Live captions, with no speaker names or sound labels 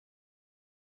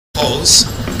follows.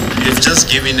 We've just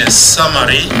given a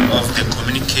summary of the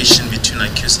communication between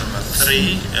accused number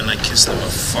 3 and accused number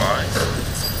 5.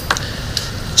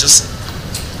 Just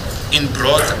in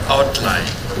broad outline,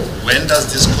 when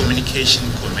does this communication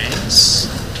commence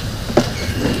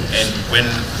and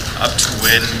up to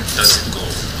when does it go?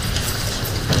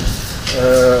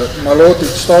 My Lord, it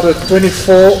started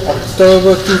 24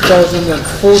 October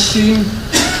 2014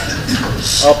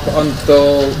 up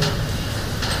until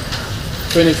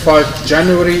 25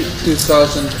 January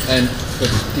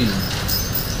 2015.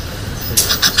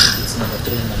 It's number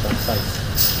 3 and number 5.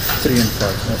 3 and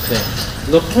 5. Okay.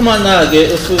 Lokuxhumana-ke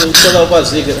ucela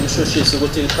ukwazi-ke umshushisi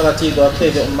ukuthi phakathi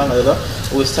kwapheke ummangalo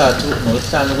wesithathu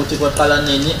nowesihlanu ukuthi kwaqala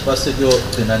nini kwase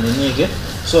kuyogcina nini-ke.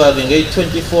 So-ke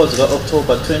ngeyi-24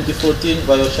 zika-October 2014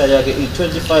 bayoshaya-ke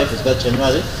i-25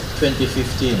 zika-January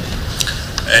 2015.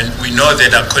 And we know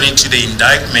that according to the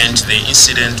indictment, the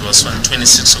incident was on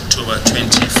 26 October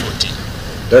 2014.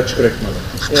 That's correct, Madam.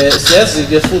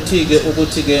 Siyazi-ke futhi-ke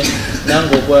ukuthi-ke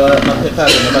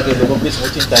nangokwamaphepha-ke noma-ke lokubizwa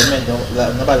ukuthi indictment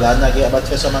ngoba lana-ke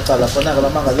abathweswa amacala khona-ke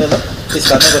abamangalelwa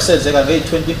isigameko senzeka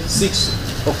ngeyi-26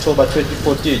 October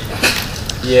 2014.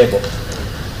 Yebo.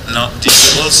 Now, did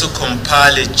you also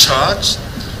compile a chart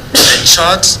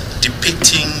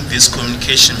depicting this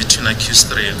communication between accused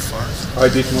 3 and 5? I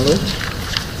did, my Lord.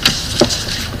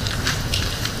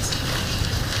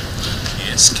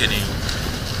 Yes, can you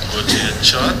go to your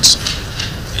chart?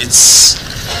 It's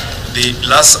the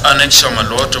last annex, my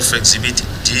Lord, of Exhibit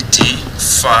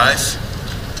DD5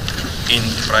 in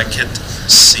bracket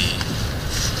C.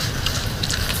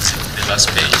 It's the last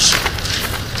page.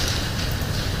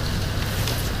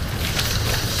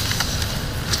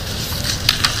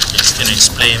 Yes, can you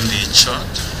explain the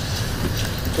chart?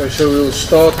 Okay, so we'll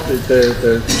start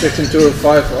the section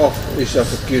 205 off is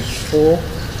of accused 4.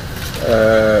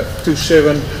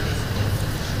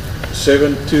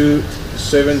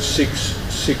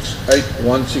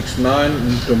 2772768169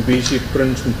 Mnisi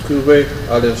Prince Mkube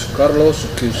alias Carlos,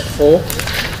 accused 4.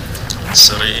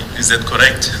 Sorry, is that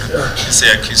correct? You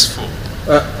say accused 4.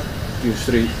 Accused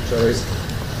 3, sorry.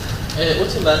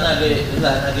 Uthi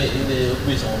lana-ke ile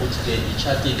ukubizwa ngokuthi-ke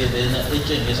i-chart-ke lena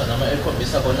etshengisa noma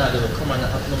ekhombisa bona-ke lokuxhumana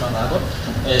akhuluma ngako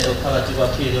phakathi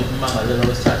kwaphile ummangalelwa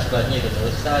wesithathu kanye-ke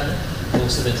nowesihlanu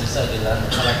ukusebenzisa-ke lana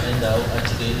phakathi nendawo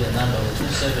athi-ke ile number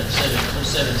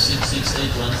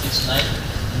 2772768169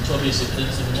 umthobisi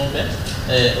Prince Mncube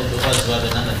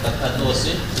okwaziwa-ke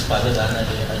nangelikakhatosi ubhale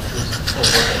lana-ke accused 4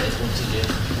 kodwa futhi-ke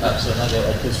akusona-ke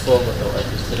accused 4 kodwa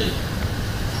accused 3.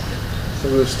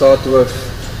 So we'll start with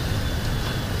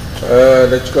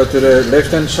let's go to the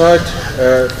left hand side.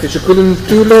 Fishikulun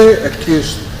Tule,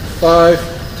 accused 5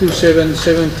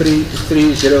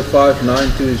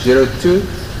 277330592002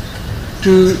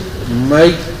 to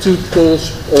make 2 calls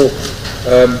or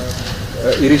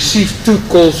he received 2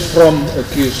 calls from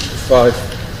accused 5.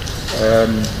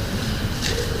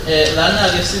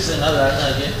 Lana-ke size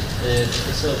ngalana-ke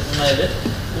so kumele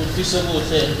ufiso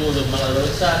kuhle Ntuli Mangalo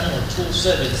wesihlanu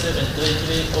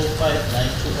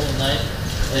ngo-277330592009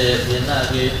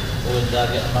 yena-ke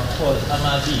wenza-ke ama-call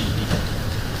amabili.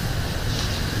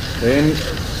 Then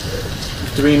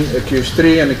between accused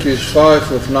 3 and accused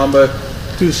 5 with number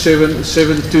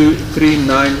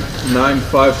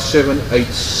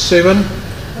 2772399587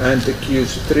 and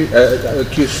accused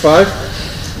 5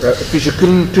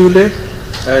 Fishikulun Tule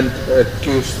and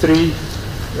accused 3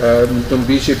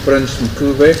 Mnisi Prince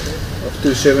Mkube of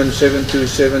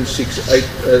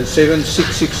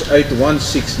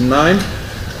 2772768169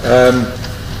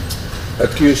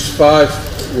 accused 5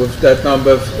 with that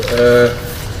number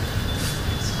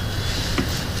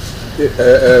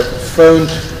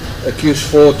phoned accused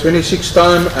 4 26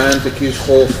 times and accused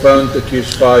 4 phoned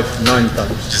accused 5 9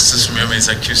 times. Just to remember, it's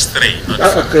accused 3, not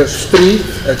 4.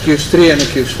 Accused 3 and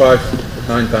accused 5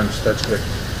 9 times, that's correct.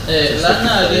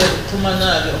 Lana-ke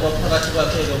uxhumana-ke okwaphakathi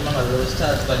kwapheke ummangalo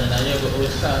wesithathu kanye naye-ke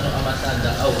owesihlanu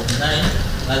amahlandla awu-9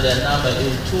 ngale number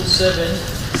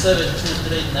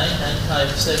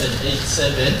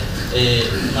i-2772399587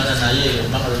 mana naye-ke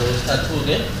ummangalo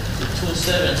wesithathu-ke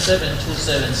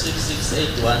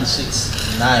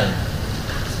i-2772768169.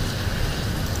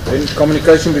 In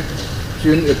communication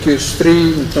between accused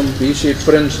 3 Mnisi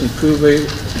Prince Mkube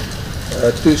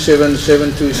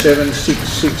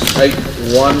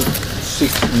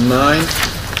 2772768169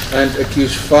 and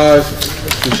accused 5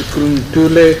 Fishikulun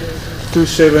Tule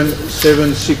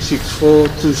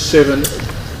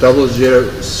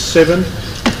 2776642707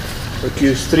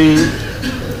 accused 3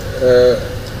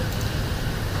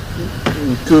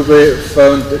 Mkube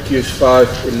phoned accused 5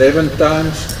 11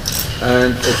 times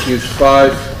and accused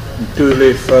 5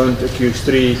 Tule phoned accused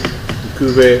 3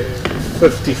 Mkube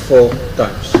 54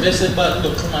 times. Bese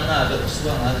bakuxhumana-ke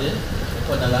usuka ngale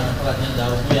khona la phakathi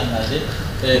nendawo kuya ngale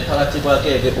phakathi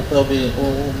kwake-ke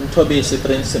umthobisi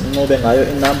Prince Mncube ngayo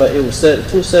inamba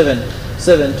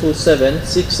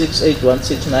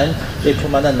ewu-27727668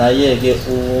 exhumana naye-ke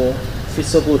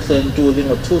uFisokuhle Ntuli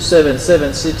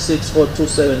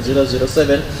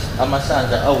ngo-27766427007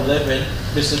 amahlandla awu-11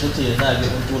 bese kuthi yena-ke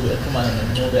uNtuli exhumana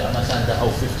noMncube amahlandla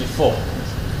awu-54.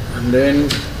 And then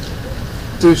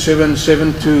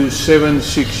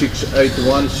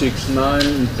 27727668169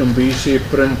 Ntombisi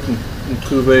Print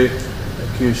Mncube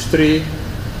accused 3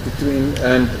 between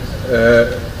and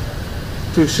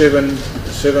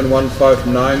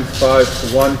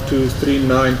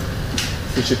 27715951239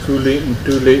 Fisikuli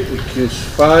Ntuli accused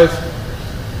 5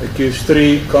 accused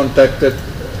 3 contacted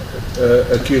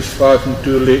accused 5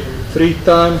 Ntuli 3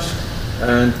 times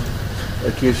and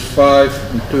accused 5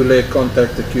 Ntuli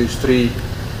contact accused 3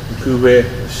 Mncube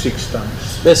 6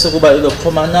 times. Bese kuba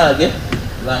ilokuxhumana-ke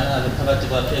lana-ke phakathi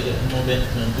kwakhe-ke uNcube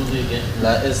noNtuli-ke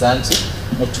la ezansi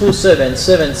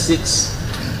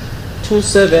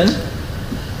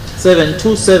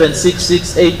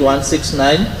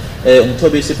ngo-27726686169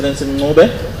 umthobisi Prince Mncube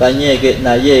kanye-ke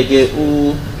naye-ke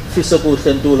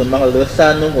uFisokuhle Ntuli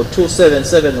mangalolwehlanu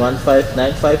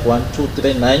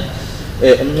ngo-27715951239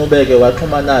 uNcube-ke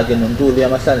waxhumana-ke noNtuli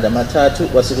amahlandla amathathu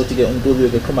kwase kuthi-ke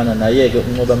uNtuli-ke xhumana naye-ke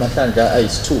uNcube amahlandla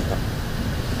ayisithupha.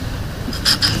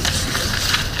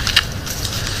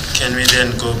 Can we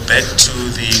then go back to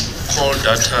the call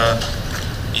data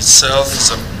itself?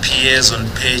 It appears on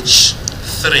page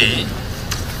 3,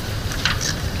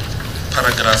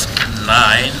 paragraph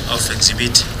 9 of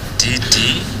exhibit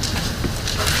DD,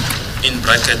 in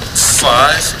bracket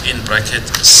 5, in bracket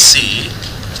C.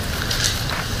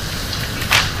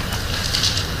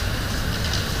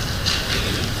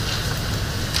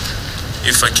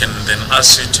 If I can then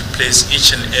ask you to place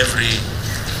each and every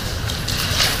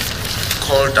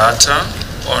call data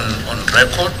on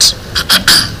record.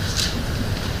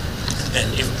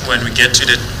 And if when we get to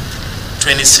the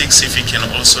 26, if you can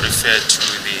also refer to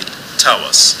the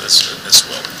towers as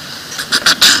well.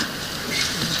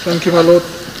 Thank you, my lord.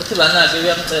 Lana-ke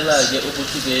uyamcela-ke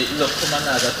ukuthi-ke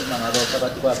ilokuxhumana-ke akhuluma ngalo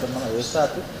phakathi kwakhe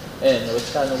mangawesithathu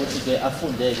nowesihlanu ukuthi-ke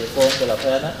afunde-ke konke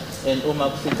laphayana and uma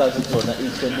kufika kuzona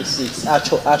i-26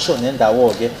 asho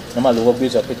nendawo-ke noma lokho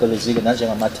kubizwa phecelezi-ke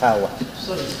nanjengamathawa.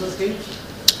 Sorry,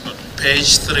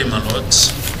 Page 3, my lord,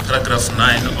 paragraph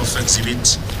 9 of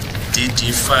exhibit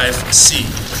DD5C.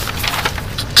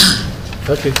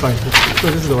 Okay, fine. So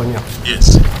this is the one, yeah.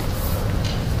 Yes.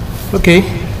 Okay.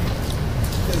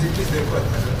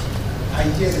 I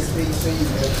hear the state saying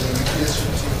that the request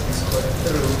is got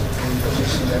through the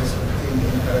information that is contained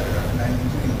in paragraph 9,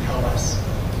 including towers.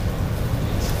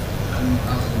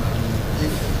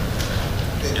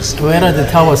 Where are the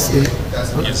towers?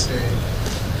 Yes.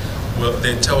 Well,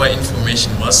 the tower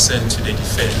information was sent to the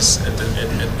defense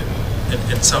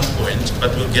at some point,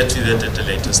 but we'll get to that at a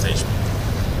later stage.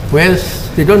 Well,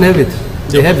 they don't have it.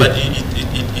 They have but it.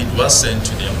 It was sent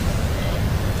to them.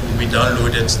 We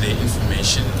downloaded the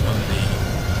information on the...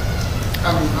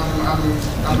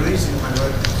 I'm raising my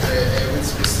lord with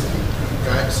specific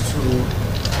regards to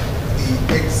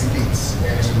the exhibits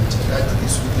that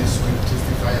this witness will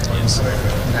testify about. Yes.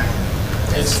 Paragraph 9.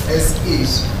 Yes. As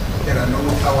is, there are no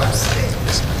towers there.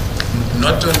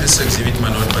 Not on this exhibit,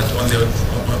 my lord, but on the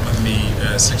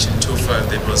section 2.5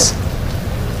 that was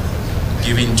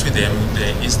given to them,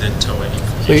 there is that tower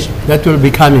information. So that will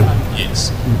be coming.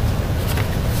 Yes.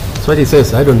 That's what he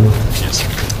says. I don't know. Yes.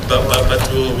 But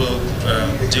we'll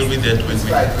deal with that when we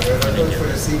Right, get for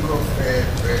the sake of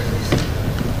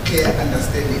clear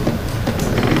understanding,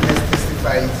 the witness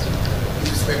testified in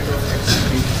respect of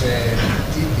exhibit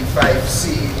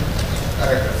DD5C,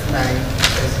 paragraph 9,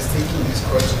 as is taking this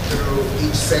course through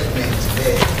each segment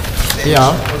there. Then Yeah.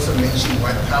 you also mention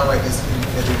what tower is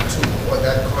referring to, or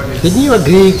that call is... Didn't you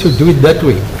agree to do it that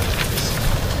way?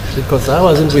 Because I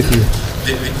wasn't with you.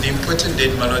 The important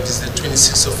date, my lord, is the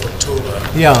 26th of October,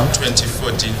 Yeah.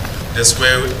 2014. That's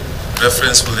where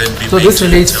reference will then be So made this to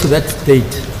the relates to tower. that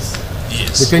date,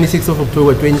 Yes. the 26th of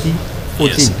October 2014.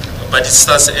 Yes. But it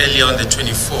starts earlier on the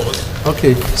 24th.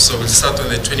 Okay. So we'll start on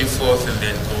the 24th and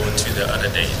then go to the other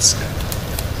dates.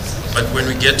 But when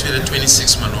we get to the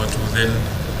 26th, my lord, we'll then,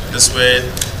 that's where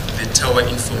the tower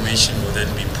information will then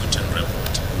be put on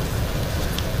record.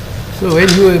 So when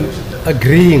you were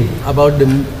agreeing about the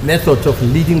method of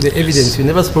leading the evidence, you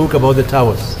never spoke about the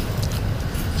towers.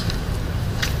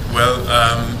 Well,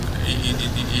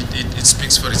 it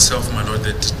speaks for itself, my lord,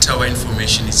 that tower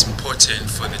information is important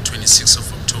for the 26th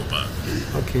of October,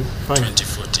 Okay, fine.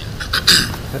 2014.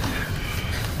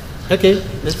 Okay,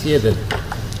 let's hear them.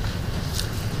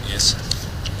 Yes.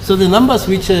 So the numbers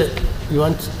which you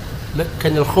want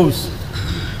Colonel Gous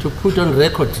to put on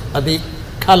record, are they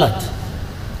colored?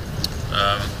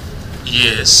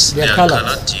 Yes, They are they are colored.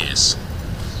 colored, yes.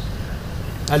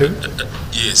 Hello?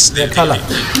 Yes, They're colored.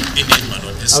 Indeed, my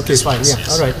lord. Okay, fine, ones, yeah, yes.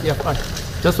 all right, yeah, fine.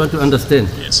 Just want to understand.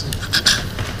 Yes.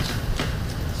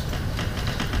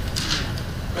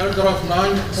 Paragraph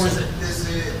 9.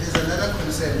 There's another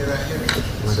concern that I have.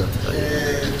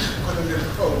 Colonel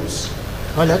Gous,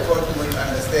 All the right. court will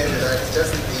understand that it's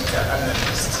just a data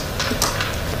analyst.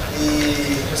 He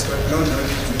has got no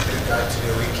knowledge with regard to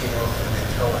the working of the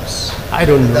towers. I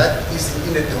don't know. That is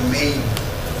in the domain.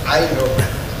 I know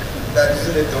that is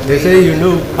in the domain. They say you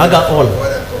know bugger all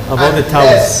about the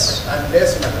towers.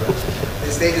 Unless, my lord,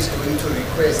 the state is going to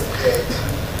request that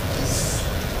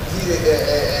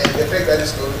the fact that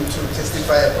it's going to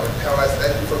testify about towers,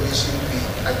 that information be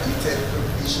admitted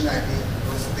provisionally,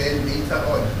 because then later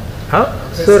on. How?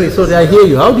 Sorry, I hear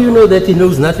you. How do you know that he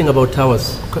knows nothing about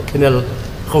towers, Colonel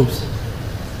Gous?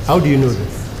 How do you know that?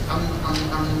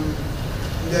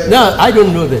 No, I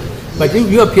don't know that. But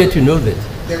you appear to know that.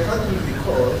 The court will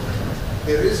recall,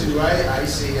 the reason why I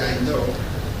say I know,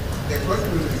 the court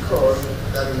will recall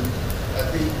that I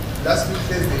think last week,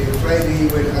 Thursday, Friday,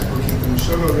 when Advocate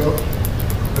Mshororo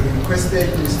requested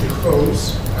Mr. Gous,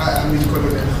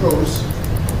 Colonel Gous,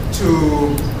 to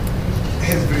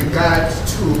have regard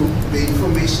to the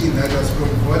information that was from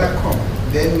Vodacom.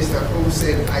 Then Mr. Gous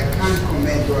said, I can't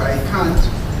comment, or I can't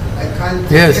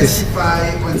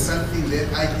testify on something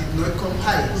that I did not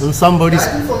compile. On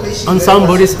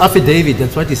somebody's affidavit,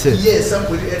 that's what he said. Yes,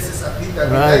 somebody else's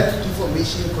affidavit. Right. That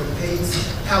information contains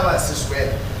towers as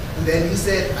well. And then he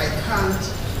said, I can't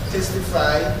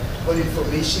testify on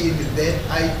information that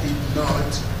I did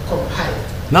not compile.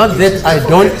 Not that I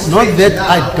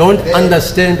don't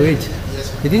understand. Wait, Yes.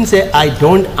 he didn't say I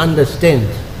don't understand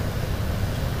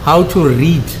how to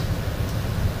read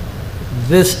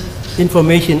this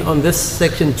information on this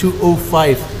section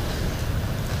 205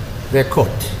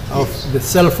 record of the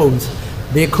cell phones,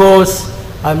 because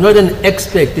I'm not an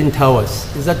expert in towers.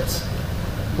 Is that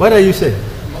what are you saying?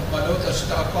 My lord, I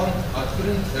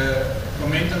couldn't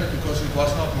comment on it because it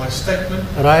was not my statement.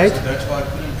 Right. So that's why I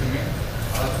couldn't comment.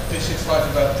 I testified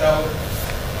about tower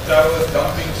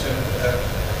dumpings and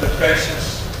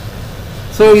locations.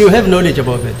 So you have knowledge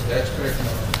about it. That's correct, my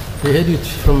lord. You heard it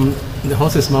from the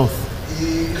horse's mouth.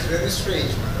 It's very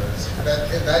strange, my lord.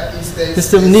 That instance,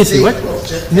 Mr. Mnisi, what?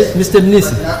 Mr.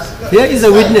 Mnisi, here is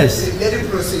a witness. Let him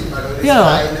proceed, my lord. It's Yeah.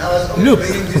 fine. I was only Look.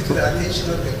 bringing this to the attention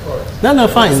of the court. No,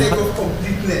 For fine. the sake of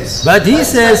completeness. But he But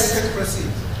says- you can proceed.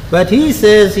 But he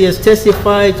says he has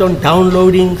testified on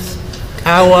downloadings,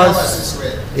 Towers towers. as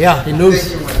well. Yeah, he knows.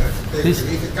 Thank you, my lord. Thank Please. you.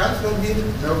 If it comes from him,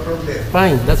 no problem.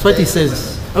 Fine, that's what he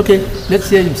says. Okay, let's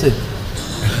hear him say.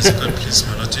 Yes, God, please,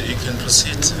 my lord, you can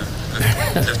proceed.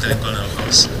 Lieutenant Colonel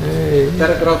Gous.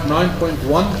 Paragraph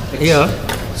 9.1. Yeah.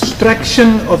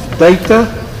 Extraction of data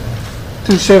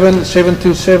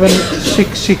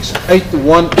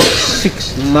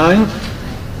 277276681169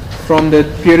 from the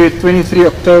period 23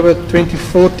 October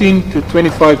 2014 to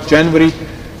 25 January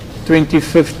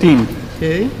 2015.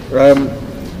 Okay.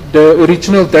 The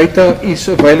original data is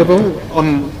available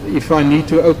on, if I need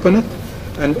to open it,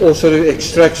 and also the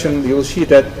extraction. You'll see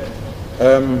that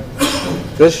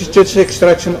this is just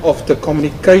extraction of the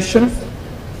communication,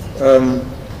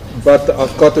 but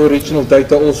I've got the original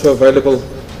data also available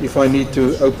if I need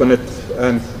to open it,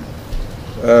 and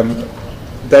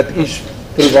that is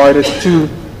provided to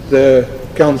the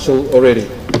council already.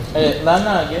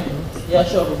 Lana-ke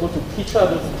yasho ukuthi ukhishwa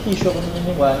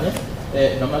kwemininingwane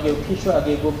noma ke ukhishwa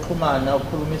ke kokuxhumana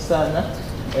ukukhulumisana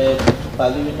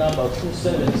bhaliwe inamba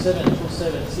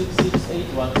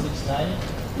 277276681169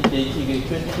 idate ke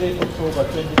 23 October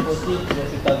 2014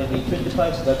 yafika ke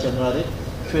 25 January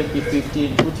 2015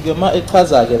 ukuthi ke ma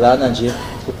echaza ke lana nje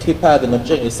ukhipha ke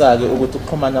nokutshengisa ke ukuthi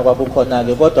ukuxhumana kwabo khona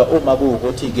ke kodwa uma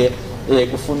kuwukuthi ke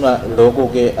kufunwa lokho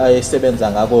ke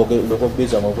ayesebenza ngako ke lokho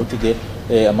kubizwa ngokuthi ke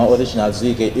ama originals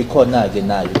ke ikhona ke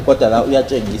nayo kodwa la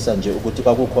uyatshengisa nje ukuthi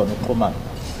kwakukhona ukuxhumana.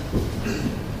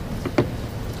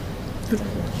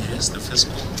 Yes, the first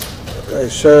one. Okay,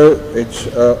 so it's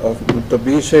of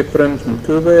Mtabise Prince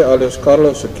Mkube alias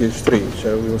Carlos accused 3.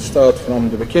 So we will start from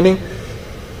the beginning.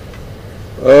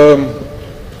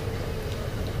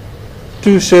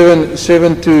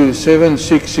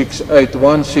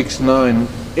 277276681169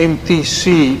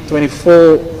 MTC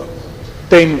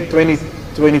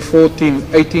 24/10/2014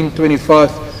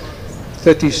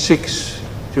 18/25/36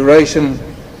 duration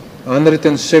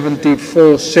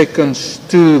 174 seconds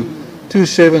to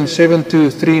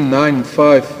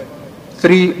 27723955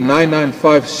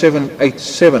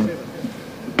 3995787.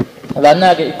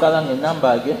 Lana ke iqala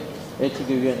ngenumber ke ethi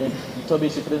ke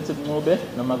Itobisi Prince Mube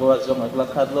noma ke waziwa ngakula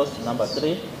Carlos number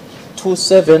 3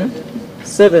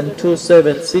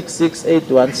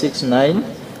 2772766869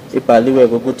 ibhaliwe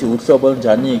ukuthi uhlobo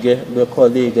olunjani ke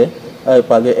lwekholi ke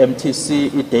ayibhalwe MTC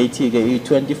idate ke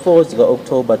i24 zika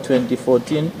October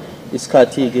 2014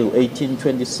 isikhathi ke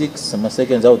u1826 ama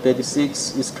seconds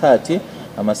awu36 isikhathi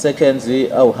ama seconds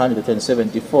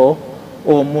awu174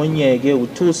 omunye ke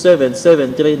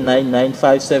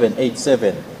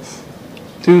u2773995787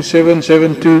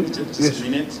 2772 Just yes. a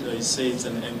minute, you say it's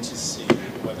an MTC.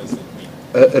 What does that mean?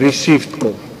 Received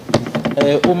call.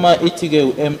 Uma ithi ke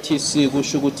uMTC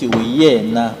kusho ukuthi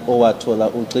uyena owathola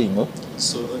ucingo.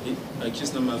 So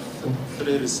accused number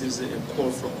 3 receives a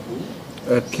call from who?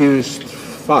 Accused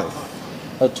 5.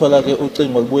 Athola ke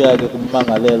ucingo libuya ke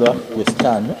kummangalelwa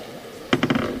wesithathu.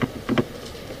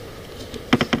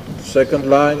 Second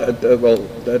line, well,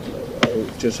 that I'll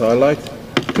just highlight.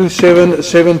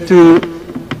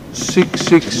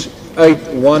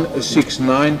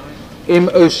 2772668169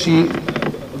 MOC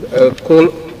call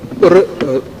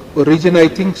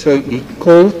originating, so he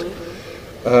called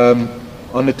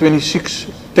on the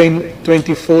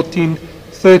 26/10/2014,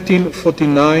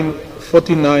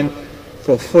 13:49:49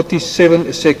 for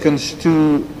 47 seconds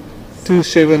to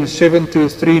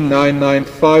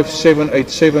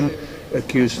 277239958787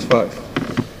 accused 5.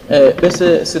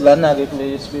 Bese silana ke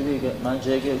kule yesibili ke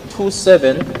manje ke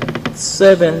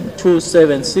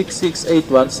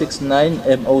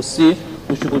 2772766869 MOC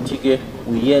kusho ukuthi ke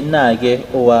uyena ke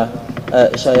owa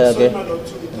shaya ke.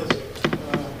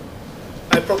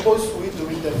 I propose we do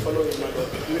it the following manner.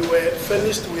 We were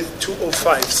finished with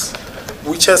 205s,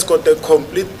 which has got the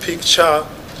complete picture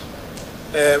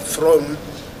from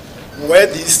where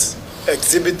this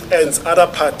exhibit ends, other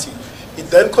party. It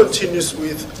then continues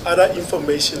with other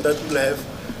information that will have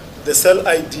the cell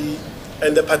ID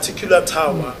and the particular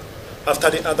tower after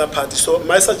the other party. So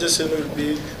my suggestion will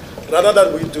be, rather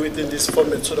than we do it in this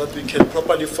format so that we can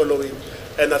properly follow it,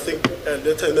 and I think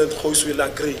Lieutenant Host will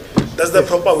agree, that's the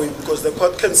proper way, because the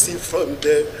court can see from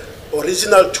the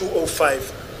original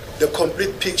 205 the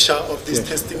complete picture of this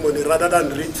testimony, rather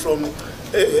than read from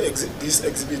this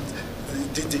exhibit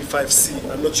DD5C.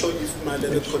 I'm not sure if my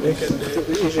learned colleague can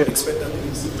expect that.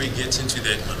 We get into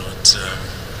that, my lord.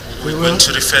 We're going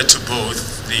to refer to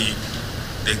both the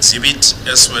exhibit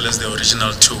as well as the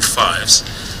original 205s.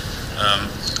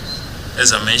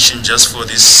 As I mentioned, just for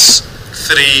these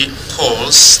 3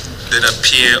 calls that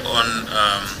appear on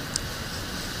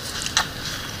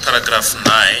paragraph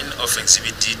 9 of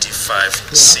exhibit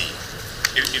DD5C.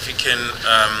 If you can,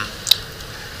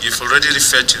 you've already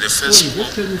referred to the first call.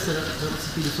 Just tell me, Sir,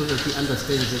 so that he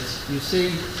understands it. You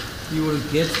say you will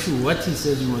get to what he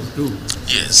says you must do.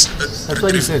 Yes. That's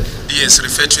what he said. Yes,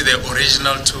 refer to the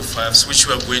original 205s, which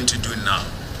we are going to do now.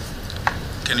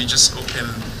 Can you just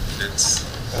open that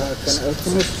Can I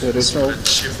open it? The original.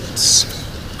 spreadsheet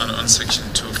on section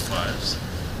 205s?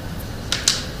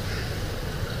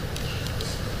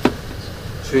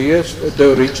 So here's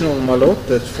the original, my lord,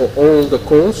 that's for all the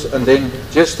calls, and then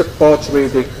just the parts where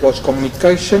there was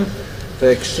communication, the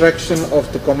extraction of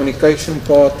the communication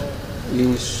part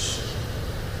is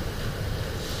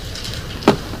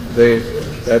there,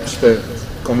 that's the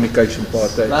communication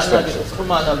part, the Lana ke extraction.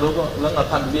 uxhumana lokho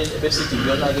langaphambili besithi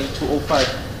yona ke 205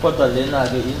 kodwa lena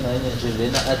ke ingxenye nje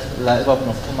lena athi la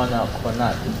ebakunokuxhumana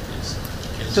khona.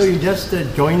 So you just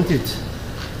joined it,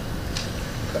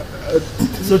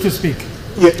 so to speak.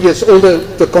 Yes, all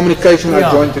the communication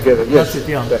are joined together. Yes, That's it,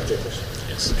 yeah. That's it.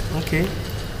 Yes. Okay.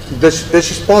 This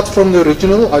is part from the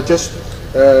original. I just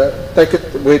take it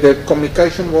where the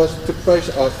communication took place.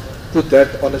 I've put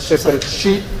that on a separate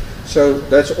sheet. So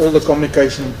that's all the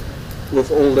communication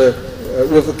with all the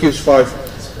with accused 5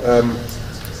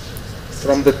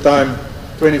 from the time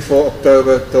 24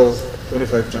 October till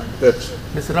 25 Jan. That's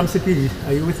Mr. Ramsipili,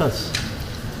 are you with us?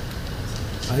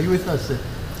 Are you with us, sir?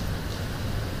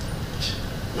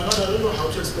 My Lord, I don't know how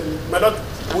to explain it. My Lord,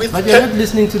 with But you're not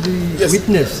listening to the Yes.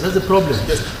 witness. That's the problem.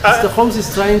 Yes. Mr. Holmes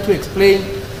is trying to explain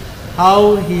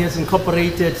how he has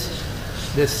incorporated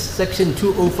the section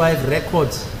 205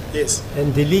 records yes.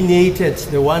 and delineated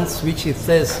the ones which it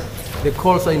says the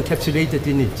calls are encapsulated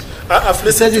in it. I've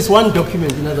It says listened. it's one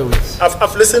document, in other words.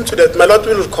 I've listened to that. My Lord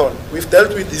will recall. We've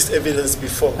dealt with this evidence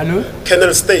before. Hello?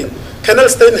 Colonel Stein. Colonel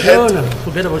Stein had. No,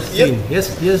 forget about Stein.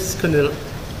 Yes, Colonel.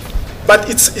 But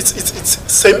it's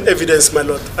same evidence, my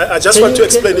Lord. I just want to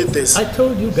explain it this. I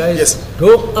told you guys, Yes.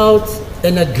 go out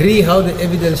and agree how the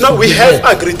evidence No, should we be have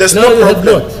read. agreed. There's No, no you have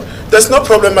problem. not. There's no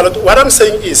problem, my Lord. What I'm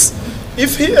saying is,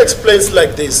 if he explains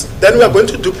like this, then we are going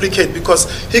to duplicate, because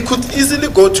he could easily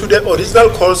go to the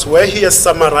original calls where he has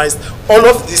summarized all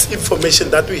of this information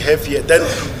that we have here. Then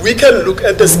we can look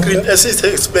at the screen as he's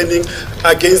explaining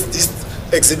against this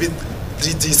exhibit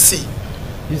DDC.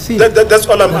 You see, that's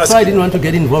all I'm that's asking. why I didn't want to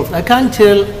get involved. I can't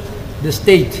tell the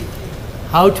state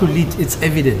how to lead its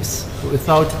evidence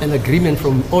without an agreement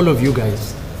from all of you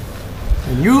guys.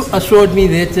 And you assured me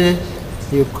that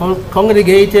you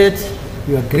congregated,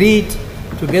 you agreed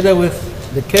together with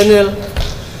the kernel,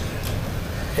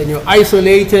 and you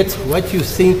isolated what you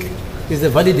think is the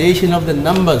validation of the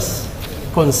numbers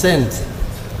concerned,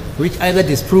 which either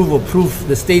disprove or prove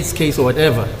the state's case or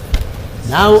whatever.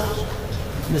 Now,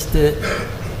 Mr.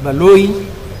 Baloyi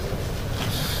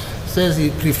says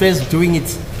he prefers doing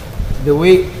it the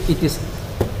way it is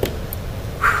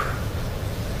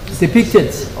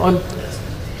depicted on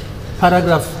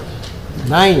paragraph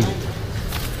 9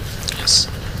 Yes.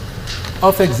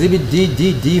 of Exhibit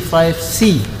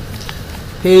DD5C,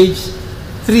 page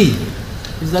 3.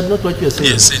 Is that not what you're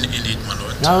saying? Yes, indeed, my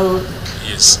lord. Now,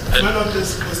 Yes. Man of the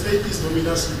state is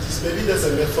nominal cities. Maybe there's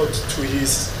a method to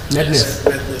his madness.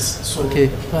 madness. So Okay,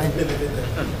 fine.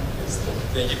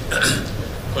 Thank you.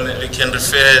 Well, we can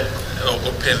refer or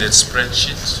open that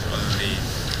spreadsheet on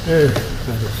the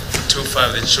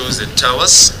 2.5 that shows the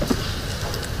towers.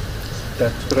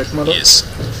 That's correct, my lord. Yes.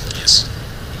 Yes.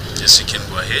 Yes, you can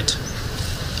go ahead.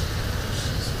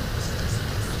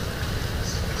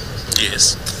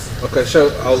 Yes. Okay, so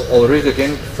I'll read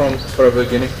again from the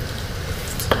beginning.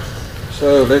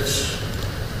 So let's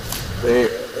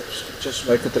just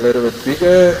make it a little bit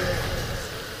bigger.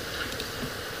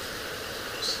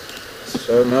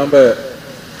 So number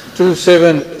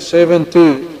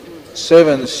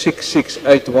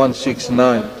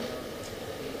 2772766869.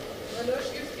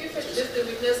 If the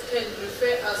witness can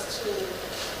refer us to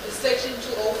the section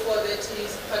 204 that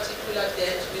is particular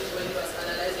that with when he was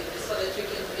analyzing this, so that we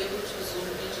can be able to zoom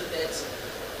into that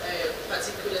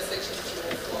particular section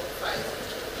 204.5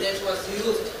 that was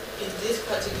used in this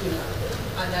particular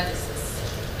analysis.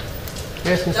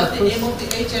 Yes, Mr. That's the Cruz. name of the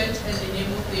agent and the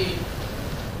name of the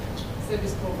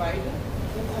service provider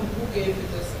who gave you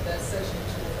that section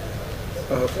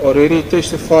 205. I've already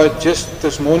testified just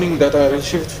this morning that I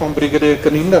received from Brigadier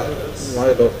Kaninda,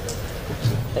 my lord.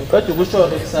 Nkathi kusho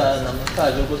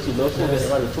namhlanje ukuthi lokho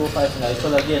benimali 25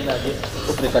 ngayithola kuyena ke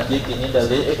uBrigadier Gininda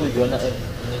le ekuyona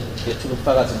ngethula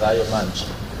ubufakazi ngayo manje.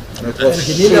 And it And was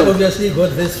Gininda sealed. obviously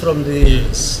got this from the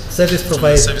Yes. service From the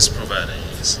provider. service provider,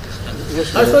 yes. Yes,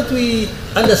 I my lord. thought we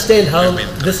understand how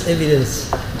this evidence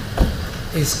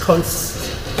is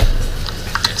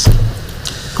Yes.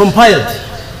 compiled.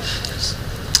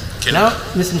 Can Now,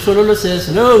 Mr. Msololo says,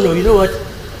 no, you know what?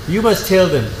 You must tell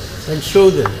them and show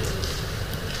them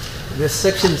the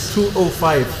section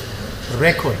 205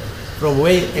 record from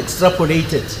where he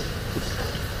extrapolated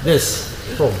this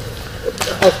from.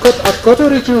 I've got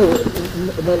original,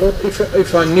 my lord,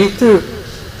 if I need to,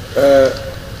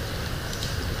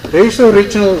 there is the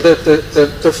original,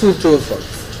 the full 205.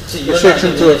 The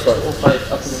section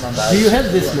 205. Do you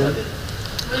have this, ma'am?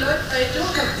 My Lord, I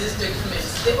don't have these documents.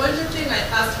 The only thing I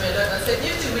asked my Lord, I said,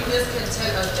 if the witness can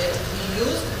tell us that he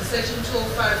used the section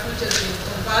 205, which has been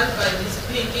compiled by Ms.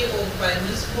 Pinky or by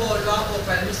Ms. Paula or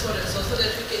by Ms. Soda, so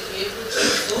that we can be able to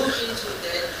zoom into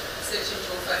that section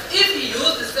 205. If he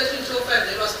used the section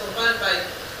 205 that was compiled by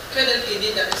Colonel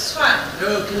Gininda, it's fine.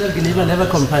 No, Colonel Geneva never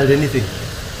compiled anything.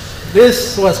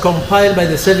 This was compiled by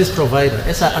the service provider,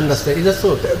 as I understand. Is that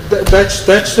so? That's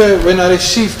when I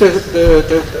received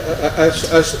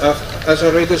as I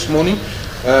read this morning,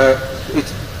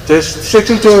 this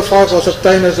section 205 was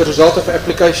obtained as a result of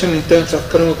application in terms of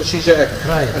Criminal Procedure Act.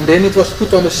 Right. And then it was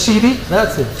put on a CD.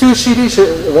 That's it. 2 CDs,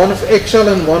 one of Excel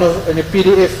and one in a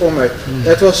PDF format.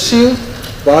 That was sealed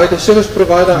by the service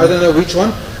provider, I don't know which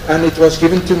one, and it was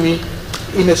given to me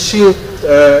in a sealed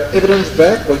evidence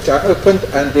bag, which I opened,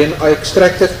 and then I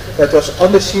extracted that was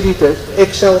on the CD, the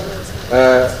Excel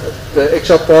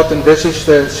part, and this is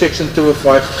the section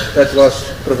 205 that was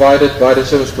provided by the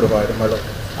service provider, my lord.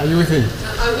 Are you with him?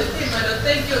 I'm with him, my Lord.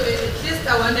 Thank you. At least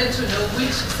I wanted to know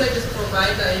which service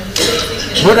provider, and he said he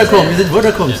cannot Vodacom, tell. is it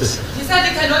Vodacom, sir? He said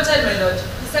he cannot tell, my Lord.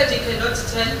 He said he cannot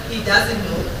tell, he doesn't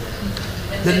know.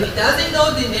 And then he doesn't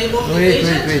know the name of the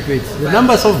agent. Wait. The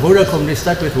numbers of Vodacom, they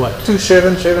start with what?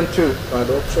 2772, my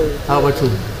lord. So How about two?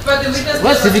 But the witness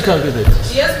What's never difficult with it?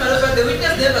 Yes, my Lord, but the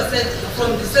witness never said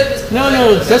from the service No,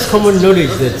 provider. that's common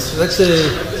knowledge. That's a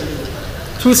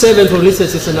 27, for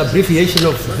instance, is an abbreviation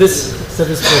of this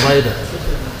service provider,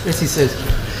 as he says.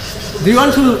 Do you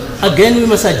want to, again, we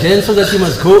must adjourn so that we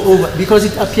must go over, because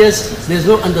it appears there's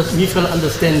no mutual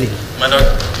understanding. My lord,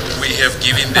 we have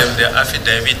given them the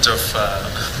affidavit of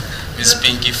Ms.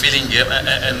 Pinky filling here,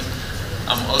 and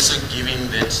I'm also giving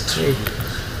that to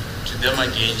them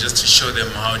again, just to show them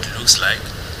how it looks like.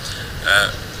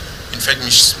 In fact,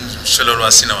 Ms. Shololo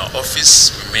was in our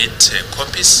office. We made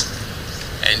copies,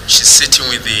 and she's sitting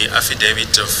with the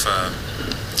affidavit of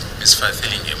Ms.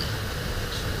 Fillingham.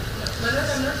 My Lord,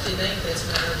 I'm not denying that,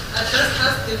 my Lord. I just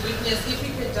asked the witness if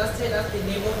he can just tell us the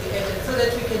name of the agent so that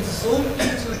we can zoom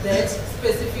into that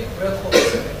specific record.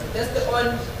 That's the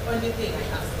only thing I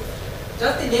asked.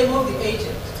 Just the name of the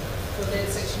agent for that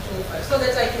section 205, so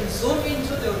that I can zoom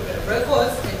into the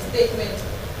records and statement,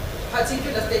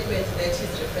 particular statement that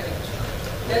he's referring to.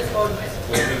 That's all my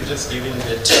Well, we've just given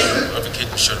that to Advocate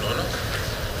Shololo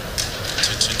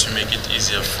to make it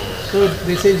easier for... So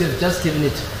they say they've just given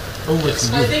it over to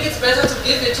I you. think it's better to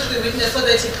give it to the witness so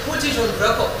that he put it on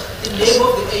record, the name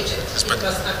of the agent. It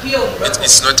must appear on record.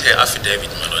 It's not her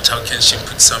affidavit, my lord. How can she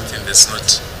put something that's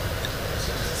not...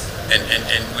 And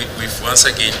we've once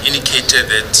again indicated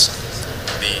that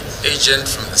the agent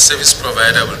from the service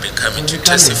provider will be coming to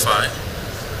testify.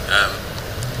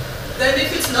 Then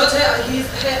if it's not her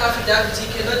affidavit, he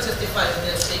cannot testify on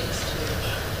that statement.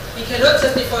 He cannot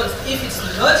testify if it's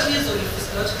not his or if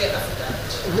it's not her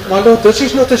affidavit. My lord, this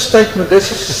is not a statement.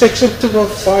 This is section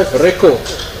 205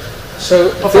 records.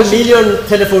 So Of a million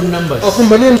telephone numbers. of a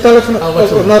million telephone,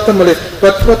 not a million.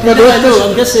 But my No, lord, I know,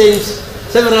 I'm just saying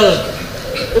several.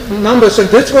 numbers, and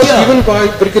this was given by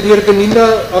Brigadier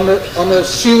Ganinda on a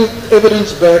sealed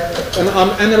evidence bag, and I'm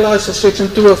analyzing section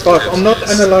 205. I'm not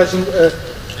analyzing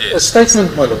a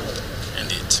statement, my lord.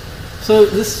 Indeed. So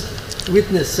this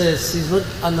witness says he's not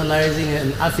analyzing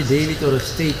an affidavit or a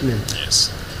statement. Yes.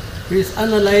 He's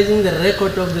analyzing the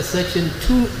record of the section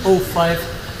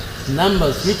 205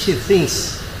 numbers, which he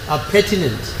thinks are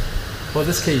pertinent for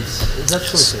this case. Is that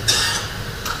so, sir?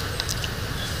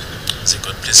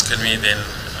 God, please can we then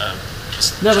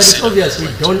just No, but it's proceed on obvious that we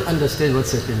point? don't understand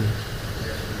what's happening.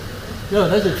 No,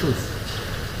 that's the truth.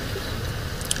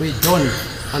 We don't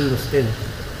understand.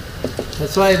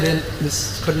 That's why then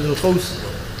this Cardinal Faust,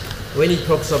 when he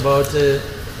talks about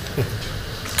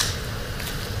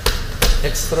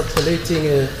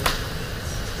extrapolating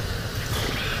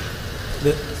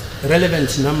the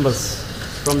relevant numbers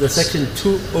from the section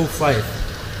 205,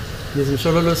 Ms.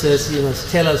 Mshololo says he must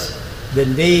tell us the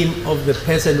name of the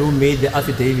person who made the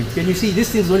affidavit. Can you see, these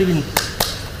things don't even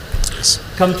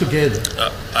come together.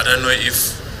 I don't know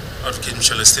if Advocate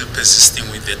Mshololo is still persisting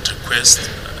with that request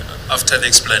after the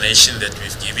explanation that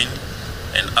we've given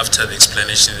and after the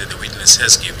explanation that the witness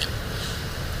has given.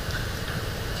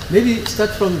 Maybe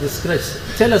start from the scratch.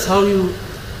 Tell us how you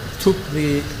took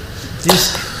the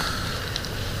disc,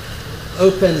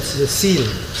 opened the seal.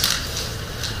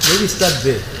 Maybe start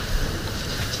there.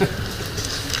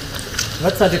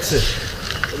 What's that, sir?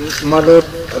 My lord,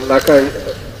 like I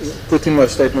put in my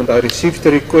statement, I received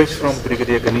a request from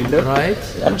Brigadier Ganinda. Right.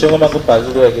 njengoba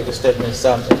kubhaliwe ke statement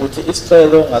sami ukuthi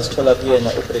isicelo ngasithola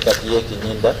kuyena uBrigadier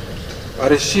Gininda. I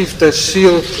received a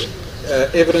sealed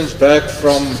evidence back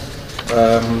from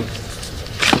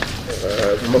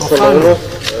Mogololo,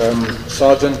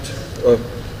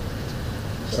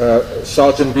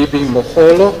 Sergeant B.B.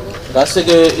 Mogolo. Ngase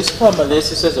ke isikhwama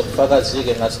lesi sezobufakazi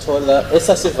ke ngasithola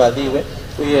esasivaliwe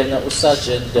kuyena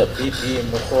uSergeant B.B.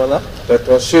 Mukhola. That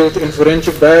was sealed in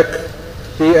forensic bag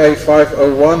PA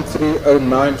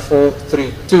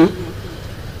 501309432.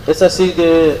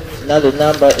 Esasike nale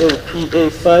number PA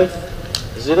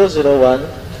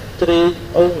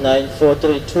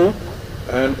 5001309432.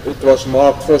 And it was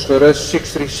marked Phosphorus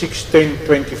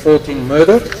 63610-2014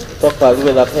 murder.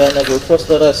 Kwabhaliwe laphayana ke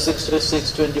Phosphorus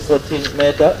 636-2014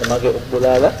 murder noma ke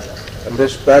ukubulala. And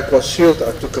this bag was sealed.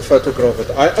 I took a photograph of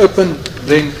it. I opened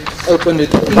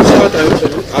it inside.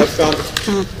 I found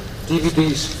 2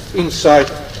 DVDs inside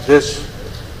this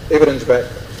evidence bag.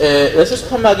 Leso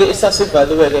sikhwama ke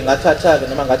esasivaliwe ke ngathatha ke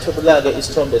noma ngathobula ke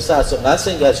isithombe saso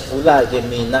ngase ngiyasivula ke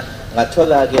mina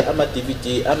ngathola ke ama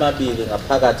DVD amabili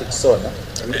ngaphakathi kusona.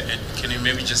 Can you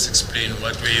maybe just explain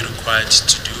what were you required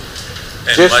to do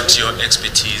and Just what your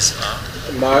expertise are?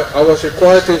 I was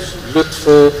required to look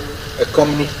for a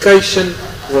communication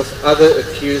with other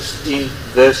accused in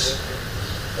this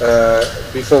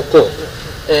before court.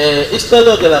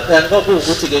 Isicelo ke lapha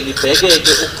kwakuwukuthi ke ngibheke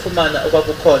ke ukuxhumana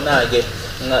okwakukhona ke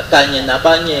kanye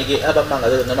nabanye ke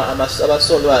abamangalelwa noma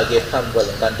abasolwa ke phambi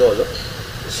kwenkantolo.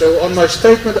 So on my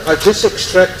statement, I just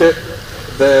extracted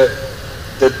the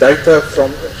data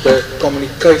from the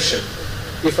communication.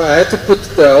 If I had to put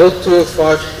the whole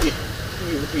 205, it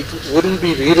wouldn't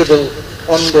be readable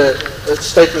on the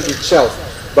statement itself.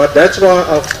 But that's why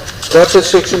I've got the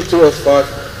section 205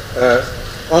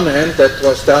 on hand that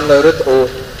was downloaded or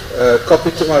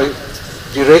copied to my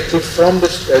directly from the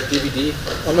DVD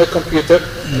on my computer,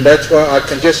 and that's why I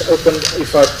can just open,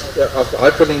 if I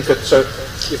hyperlink it, so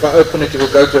if I open it, it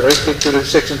will go directly to the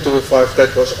section 205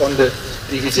 that was on the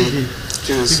DVD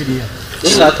to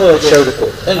show the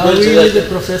code. Are we with the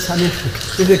professor,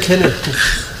 with the kernel?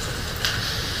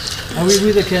 Are we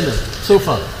with the kernel so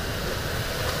far?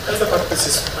 That's the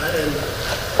purposes. Are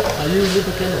you with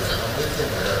the kernel?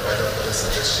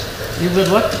 You've got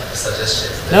what?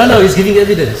 Suggestion. No, he's giving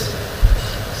evidence.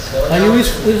 Are you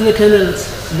with the kernel?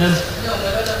 No.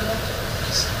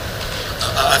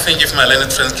 I think if my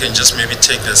learned friends can just maybe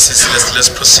take the let's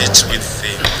proceed with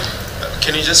the.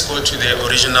 Can you just go to the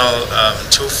original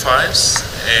 2.5s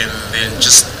and then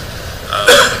just.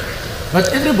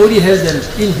 But everybody has them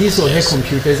in his or her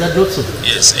computer. Is that not so?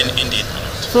 Yes, indeed.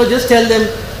 So just tell them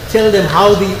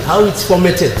how it's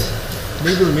formatted.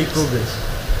 Maybe we'll make progress.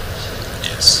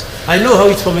 Yes. I know how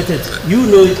it's formatted. You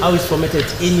know how it's formatted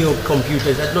in your computer.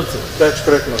 Is that not so? That's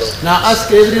correct, my lord. Now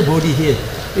ask everybody here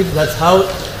if that's how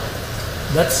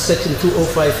that section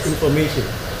 205 information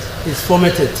is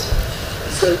formatted.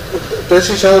 So this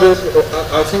is how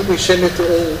I think we sent it to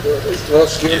all. It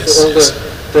was given to all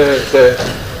the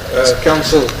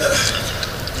council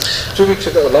 2 weeks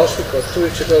ago, last week or 2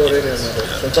 weeks ago already. I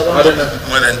don't know.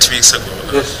 More than 2 weeks ago.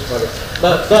 Yes, my lord.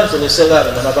 I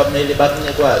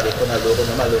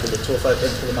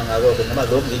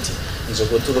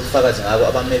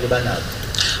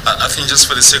think just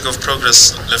for the sake of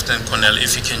progress, Lieutenant Colonel,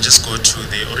 if you can just go to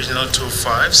the original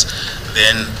 2.5s,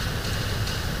 then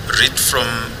read from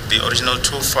the original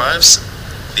 2.5s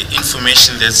the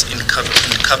information that's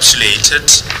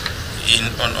encapsulated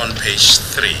on page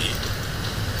 3,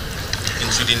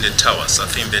 including the towers. I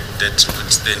think that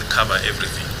would then cover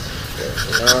everything. Okay,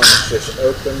 so now I'm just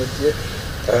open it here.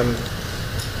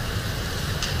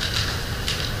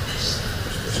 Let's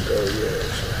just go here.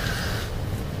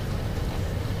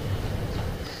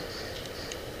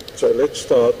 So let's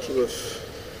start with.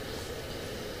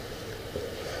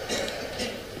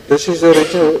 This is the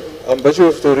original. I'm busy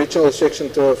with the original section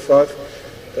 205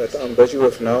 that I'm busy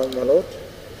with now, my lord.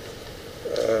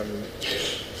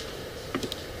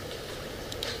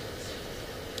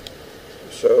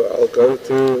 So I'll go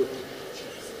to.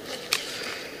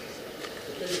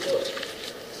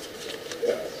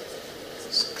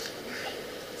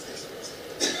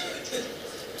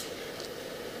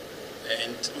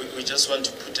 And we just want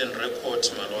to put in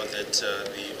record, my lord, that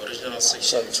the original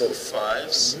section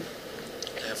 2.5s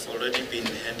have already been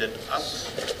handed up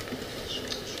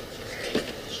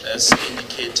as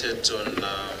indicated on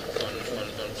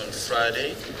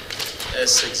Friday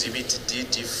as Exhibit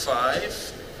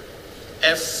DD5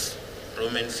 F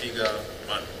Roman figure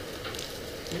 1.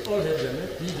 We all have them,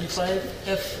 DD5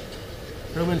 F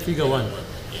Roman figure 1.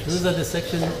 Yes. Those are the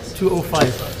section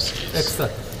 205 extra.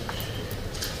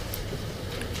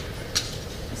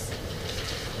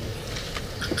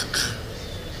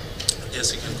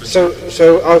 Yes, you can continue.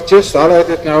 So I've just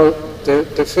highlighted now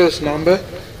the first number,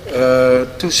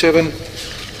 27.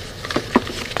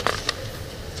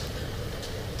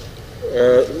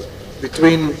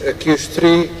 Between accused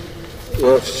 3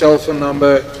 with cell phone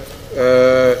number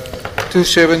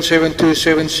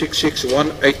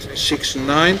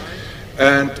 27727661869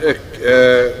 and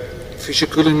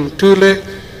Fishikulin Tule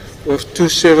with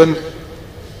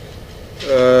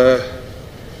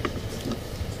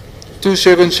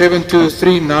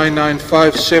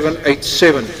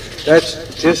 27723995787.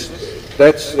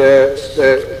 That's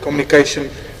the communication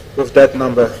with that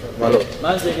number, my lord.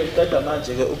 Manje ke qeda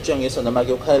manje ke ukutshengisa noma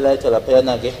ke uhighlight lapha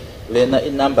yana ke lena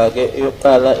inumber ke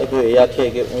eyoqala ebe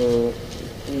yakhe ke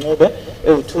unqube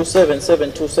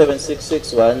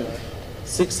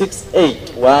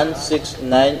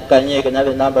ewu27727661668 kanye ke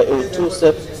nale number ewu27. I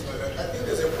think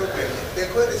there's a problem. The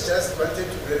code is just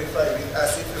wanted to verify with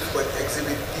us if we've got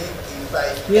exhibit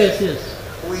D5. Yes.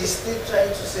 We still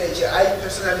trying to search. I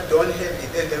personally don't have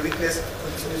it, and the witness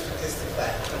continues to testify.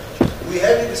 We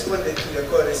haven't responded to the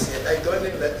chorus yet. I don't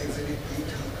have that exhibit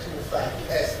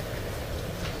D25S.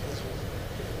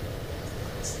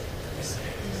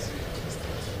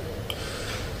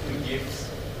 We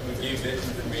gave that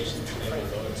information to them on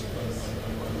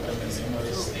the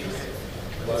memory stick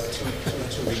about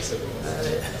two weeks ago.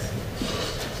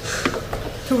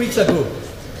 2 weeks ago.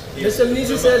 Yes. Mr.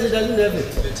 Mnisi says he doesn't have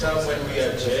it. The time when we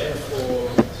adjourned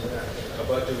for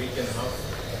about a week and a half.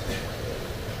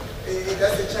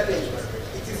 That's the challenge, man.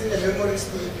 It is in the memory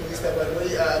stick, Mr. Barroy,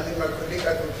 my colleague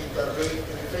Advocate Barroy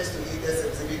refers to it as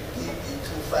exhibit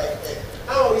D25F.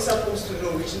 How are we supposed to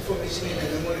know which information in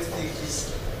the memory stick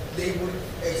is labeled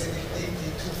Exhibit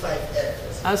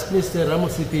DD25F. Ask Mr.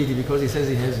 Ramosipedi because he says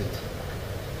he has it.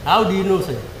 How do you know,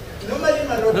 sir? Normally,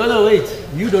 my lord. No, wait.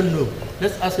 You don't know.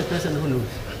 Let's ask a person who knows.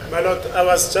 My lord, I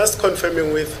was just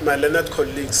confirming with my learned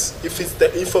colleagues if it's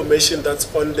the information that's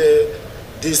on the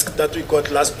disk that we got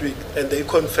last week, and they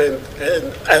confirmed,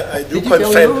 and I do confirm. Did you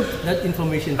download that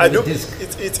information from the disk?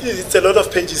 It's a lot of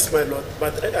pages, my lord,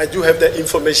 but I do have the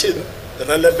information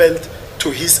relevant to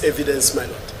his evidence, my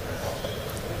lord.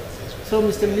 So,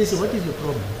 Mr. Mnisi, what is your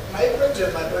problem? My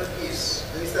problem, my lord, is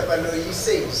Mr. Baloyi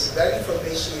says that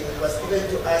information was given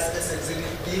to us as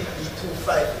Exhibit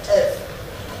DD25F.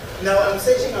 Now I'm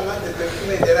searching among the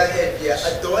documents that I have here.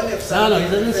 I don't have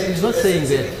something. No, he's not saying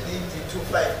that.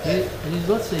 DD25F. He's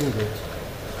not saying that.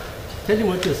 Tell him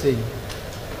what you're saying.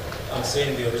 I'm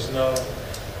saying the original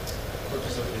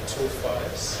copies of the two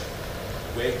files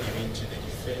were given to the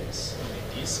defense on a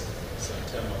disk some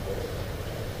time ago,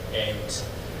 and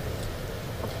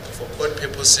for court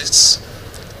purposes,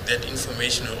 that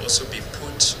information will also be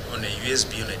put on a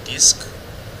USB on a disk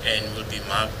and will be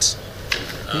marked.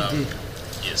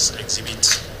 Yes, Exhibit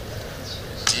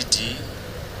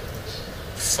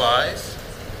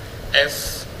DD5F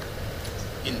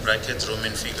in brackets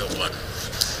Roman figure 1.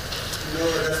 No,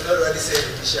 that's not what he said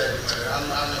initially. I'm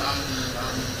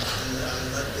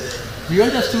not there. Do you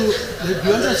want us to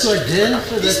adjourn so that...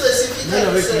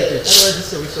 No, wait. Otherwise, this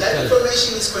is a waste of that time.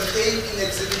 information is contained in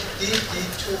Exhibit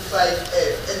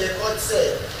DD25F, and the court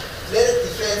said, let the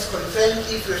defense confirm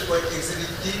if we've got Exhibit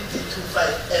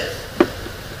DD25F.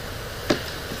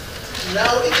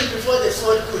 Now, even before the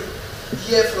court could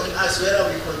hear from us whether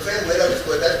we confirm whether we've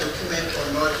got that document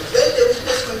or not, then the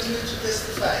witness continued to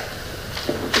testify.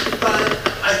 But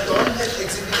I don't have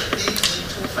Exhibit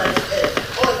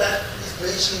DD25F. All that is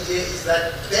mentioned here is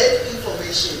that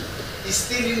information is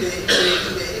still in the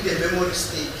memory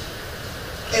stick.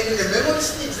 And in the memory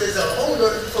sticks, there's a whole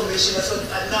lot of information. So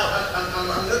now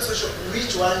I'm not so sure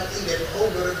which one in the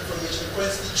whole lot of information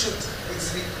constitutes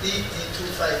Exhibit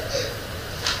DD25F.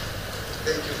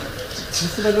 Thank you, my friend.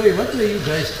 Mr. Baloyi, what were you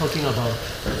guys talking about?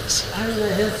 I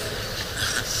have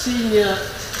senior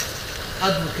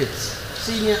advocates,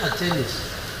 senior attorneys.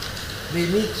 They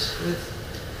meet with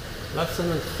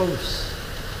Lieutenant House,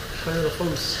 Colonel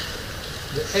House,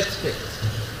 the expert.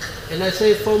 And I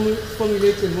say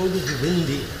formulate a modus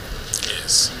vivendi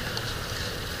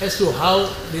as to how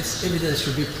this evidence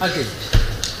should be packaged.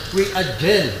 We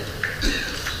adjourn.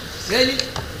 Really,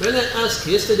 when I asked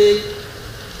yesterday,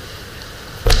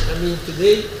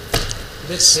 today,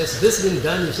 has this been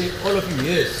done? You say, all of you,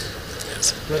 yes.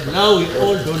 But now we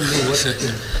all don't know what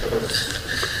happened.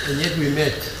 And yet we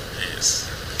met. Yes.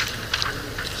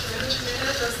 May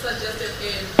I just suggest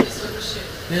again a solution?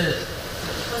 Yes.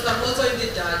 Because I'm also in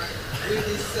the dark with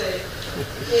this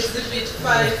Exhibit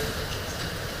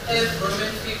 5F Roman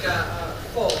figure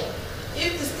 4.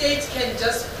 If the state can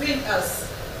just print us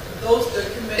those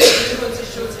documents which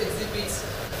constitutes Exhibits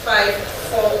 5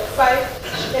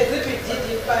 Exhibit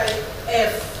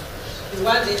DD5F, the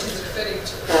one that is referring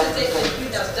to. If they can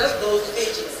print us just those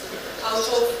pages out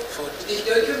of the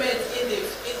document in the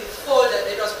folder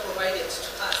that was provided to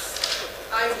us.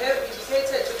 I have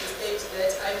indicated to the state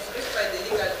that I'm briefed by the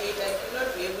legal aid, I cannot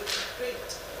be able to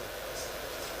print.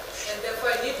 And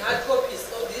therefore I need hard copies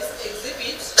of this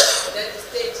exhibit that the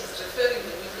state is referring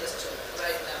the witness to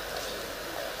right now.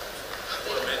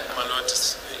 My lord,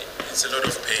 it's a lot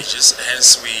of pages,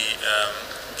 hence we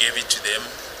gave it to them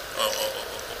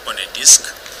on a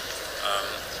disk.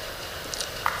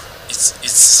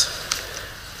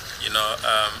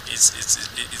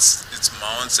 It's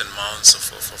mounds and mounds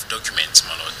of documents,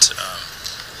 my lord.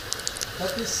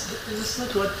 But this is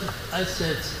not what I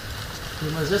said.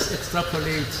 We must just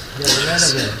extrapolate the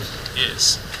relevant.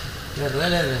 Yes. The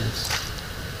relevant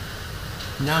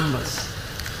numbers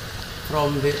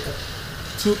from the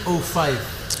 205.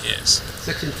 Yes.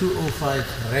 Section 205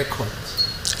 record.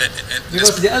 And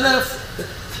because the other,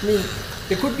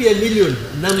 there could be a million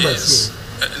numbers here.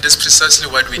 And that's precisely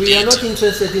what we did. We are not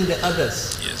interested in the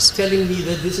others. Yes. Telling me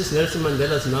that this is Nelson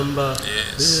Mandela's number,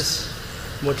 yes. This is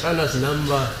Motrana's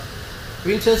number.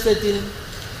 We're interested in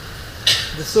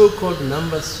the so-called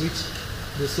numbers which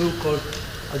the so-called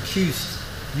accused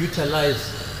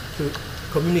utilize to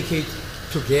communicate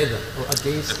together or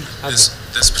against each other.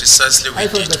 That's precisely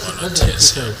what we did.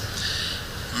 That's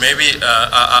maybe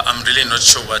I'm really not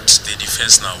sure what the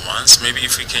defense now wants. Maybe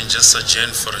if we can just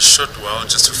adjourn for a short while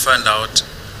just to find out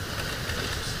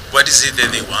what is it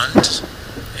that they want,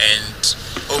 and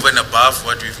over and above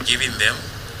what we've given them,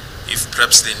 if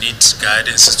perhaps they need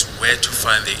guidance as to where to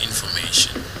find the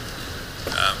information.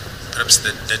 Perhaps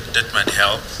that might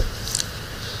help.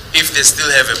 if they still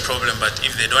have a problem, but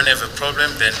if they don't have a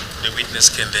problem, then the witness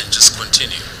can then just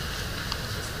continue.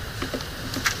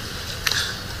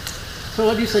 So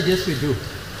what do you suggest we do?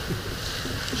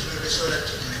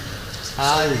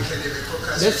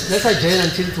 Let's adjourn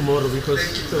until tomorrow because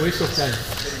it's a waste of time.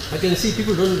 I can see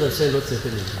people don't understand what's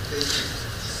happening.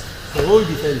 The whole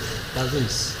defense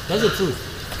doesn't. That's the truth.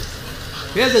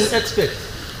 Here's an expert.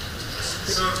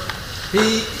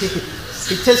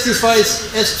 He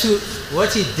testifies as to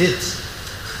what he did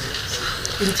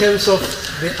in terms of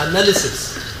the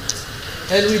analysis.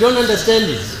 And we don't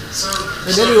understand it.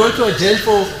 And then we want to adjourn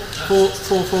for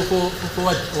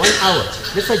what, 1 hour.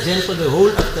 Let's adjourn for the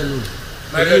whole afternoon.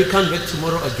 And then we come back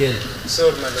tomorrow again.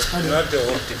 So, madam, not the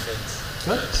whole defense.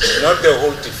 What? Not the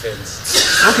whole defense.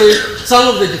 Okay, some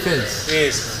of the defense.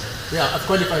 Yes. Yeah, I've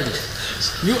qualified it.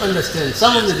 You understand,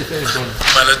 some of the defense don't.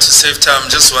 Mala, to save time, I'm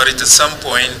just worried at some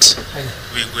point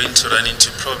we're going to run into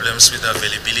problems with the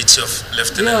availability of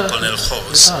Lieutenant Colonel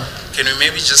Khos. Can we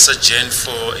maybe just adjourn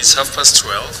for, it's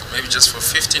 12:30, maybe just for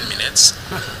 15 minutes?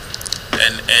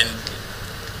 And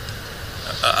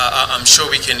I'm sure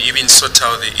we can even sort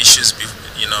out the issues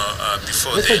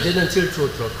before Let's then. adjourn until 2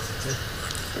 o'clock.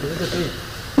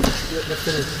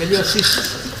 Lieutenant, can you assist?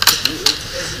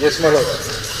 Yes, my lord.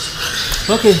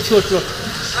 Okay, 2 o'clock.